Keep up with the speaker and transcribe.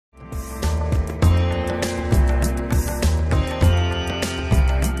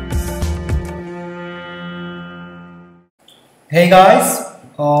Hey guys,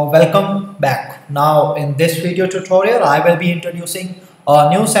 welcome back. Now in this video tutorial I will be introducing a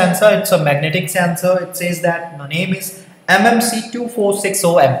new sensor. It's a magnetic sensor. It says that the name is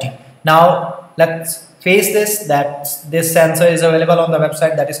MMC2460MT. Now let's face this sensor is available on the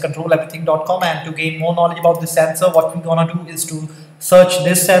website, that is controleverything.com, and to gain more knowledge about this sensor, what we're gonna do is to search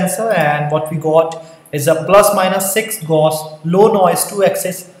this sensor, and what we got is a ±6 Gauss Low Noise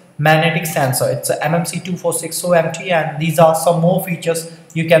 2-axis magnetic sensor. It's a MMC2460MT, and these are some more features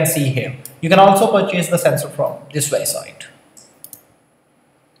you can see here. You can also purchase the sensor from this website.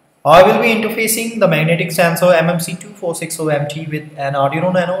 I will be interfacing the magnetic sensor MMC2460MT with an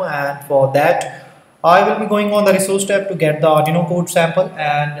Arduino Nano, and for that I will be going on the resource tab to get the Arduino code sample,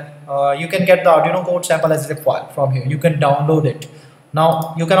 and you can get the Arduino code sample as a zip file from here. You can download it.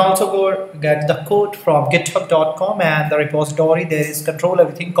 Now you can also go get the code from github.com, and the repository there is Control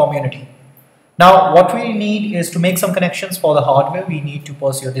Everything Community. Now what we need is to make some connections for the hardware. We need to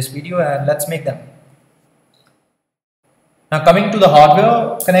pursue this video, and let's make them. Now coming to the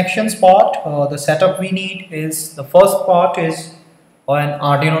hardware connections part, the setup we need is, the first part is an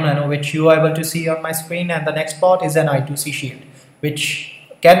Arduino Nano, which you are able to see on my screen, and the next part is an I2C Shield, which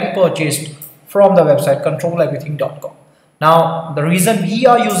can be purchased from the website controleverything.com. Now the reason we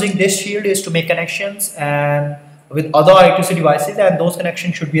are using this shield is to make connections and with other I2C devices, and those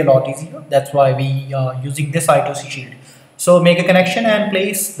connections should be a lot easier. That's why we are using this I2C shield. So make a connection and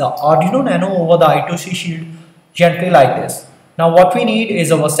place the Arduino Nano over the I2C shield gently like this. Now what we need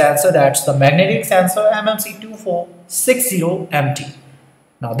is our sensor, that's the magnetic sensor MMC2460MT.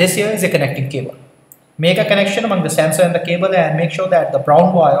 Now this here is a connecting cable. Make a connection among the sensor and the cable, and make sure that the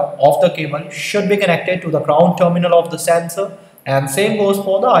brown wire of the cable should be connected to the ground terminal of the sensor, and same goes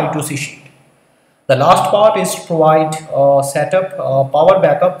for the I2C shield. The last part is to provide a setup, power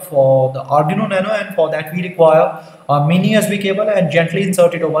backup for the Arduino Nano, and for that we require a mini USB cable, and gently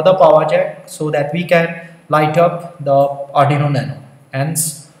insert it over the power jack so that we can light up the Arduino Nano.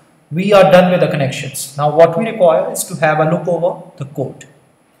 Hence we are done with the connections. Now what we require is to have a look over the code.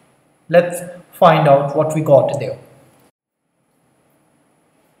 Let's find out what we got there.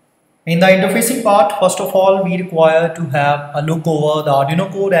 In the interfacing part, first of all we require to have a look over the Arduino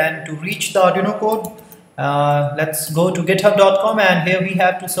code, and to reach the Arduino code let's go to github.com, and here we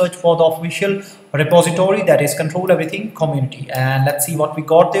have to search for the official repository, that is Control Everything Community, and let's see what we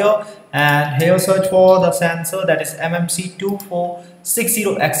got there. And here search for the sensor, that is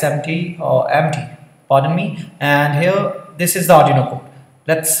MMC2460MT, pardon me, and here this is the Arduino code.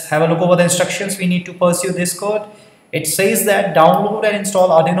 Let's have a look over the instructions. We need to pursue this code. It says that download and install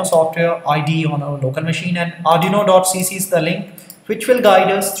Arduino software ID on our local machine, and arduino.cc is the link which will guide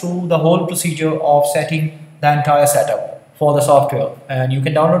us through the whole procedure of setting the entire setup for the software. And you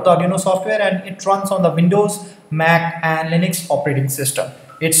can download the Arduino software, and it runs on the Windows, Mac and Linux operating system.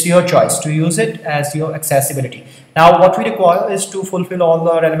 It's your choice to use it as your accessibility. Now what we require is to fulfill all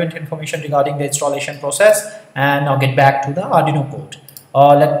the relevant information regarding the installation process, and now get back to the Arduino code.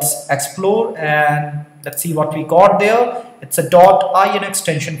 Let's explore and let's see what we got there. It's a .in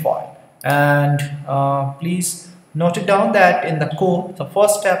extension file, and please note it down that in the code the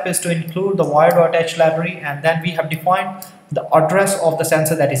first step is to include the wire.h library, and then we have defined the address of the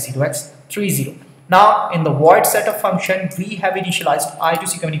sensor, that is 0x30. Now in the void setup function we have initialized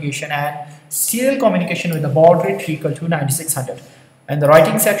I2C communication and serial communication with the baud rate equal to 9600. In the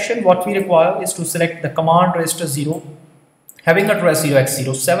writing section what we require is to select the command register 0 having address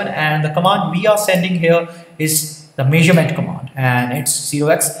 0x07, and the command we are sending here is the measurement command, and it's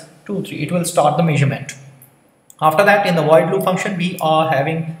 0x23. It will start the measurement. After that, in the void loop function we are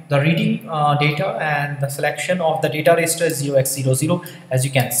having the reading data, and the selection of the data register is 0x00 as you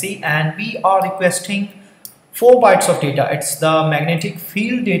can see, and we are requesting 4 bytes of data. It's the magnetic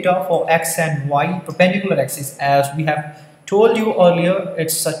field data for x and y perpendicular axis. As we have told you earlier,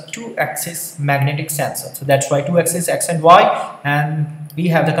 it's a 2-axis magnetic sensor, so that's why 2 axis x and y, and we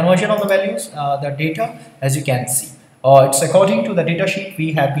have the conversion of the values, the data, as you can see. It's according to the data sheet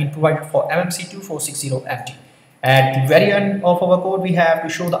we have been provided for MMC2460MT. At the very end of our code we have to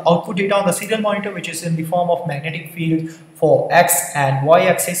show the output data on the serial monitor, which is in the form of magnetic field for x and y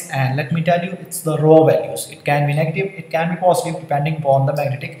axis, and let me tell you, it's the raw values. It can be negative, it can be positive depending upon the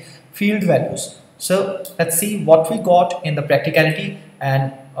magnetic field values. So let's see what we got in the practicality,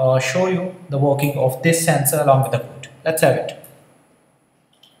 and show you the working of this sensor along with the code. Let's have it.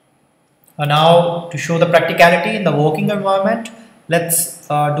 Now to show the practicality in the working environment, let's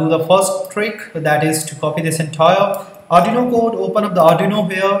do the first trick, that is to copy this entire Arduino code, open up the Arduino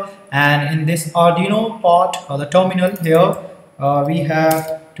here, and in this Arduino part or the terminal here we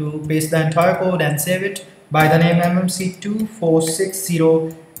have to paste the entire code and save it. by the name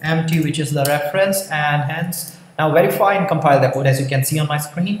MMC2460MT, which is the reference, and hence now verify and compile the code as you can see on my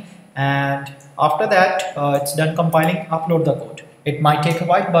screen. And after that, it's done compiling, upload the code. It might take a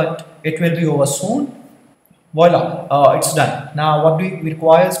while, but it will be over soon. Voila, it's done. Now what we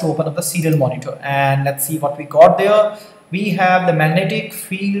require is to open up the serial monitor, and let's see what we got there. We have the magnetic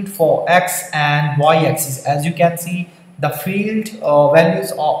field for X and Y axis. As you can see, the field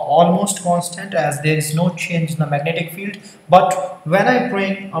values are almost constant as there is no change in the magnetic field. But when I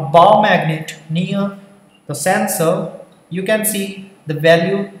bring a bar magnet near the sensor, you can see the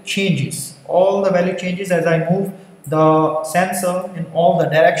value changes. All the value changes as I move the sensor in all the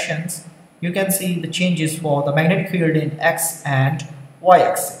directions. You can see the changes for the magnetic field in X and Y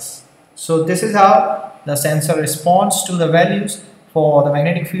axis. So this is how the sensor responds to the values for the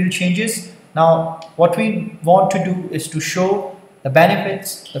magnetic field changes. Now what we want to do is to show the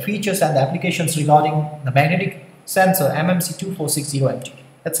benefits, the features and the applications regarding the magnetic sensor MMC2460MT.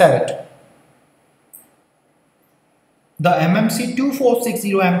 Let's have it. The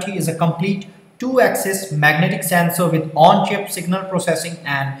MMC2460MT is a complete 2-axis magnetic sensor with on-chip signal processing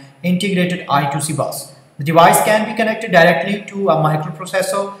and integrated I2C bus. The device can be connected directly to a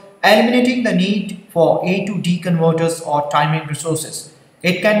microprocessor, eliminating the need for A to D converters or timing resources.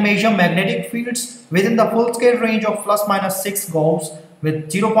 It can measure magnetic fields within the full-scale range of ±6 Gauss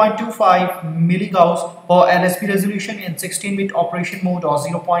with 0.25 milligauss per LSB resolution in 16-bit operation mode or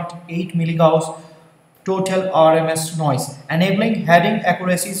 0.8 milligauss total RMS noise, enabling heading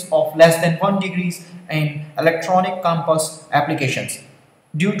accuracies of less than 1 degree in electronic compass applications.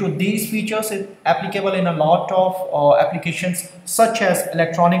 Due to these features, it's applicable in a lot of applications such as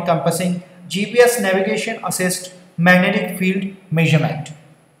electronic compassing, GPS navigation assist, magnetic field measurement.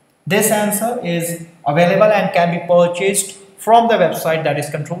 This sensor is available and can be purchased from the website, that is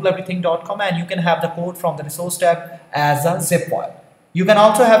controleverything.com, and you can have the code from the resource tab as a zip file. You can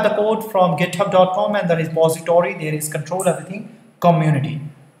also have the code from github.com and the repository. There is Control Everything community.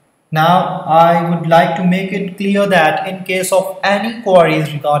 Now I would like to make it clear that in case of any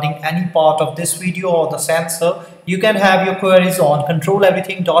queries regarding any part of this video or the sensor, you can have your queries on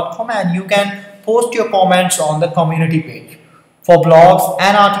controleverything.com and you can post your comments on the community page. For blogs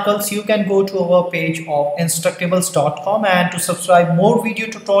and articles, you can go to our page of instructables.com, and to subscribe more video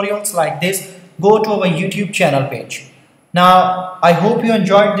tutorials like this, go to our YouTube channel page. Now, I hope you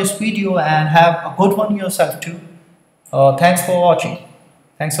enjoyed this video and have a good one yourself too. Thanks for watching.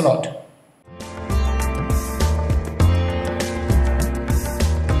 Thanks a lot.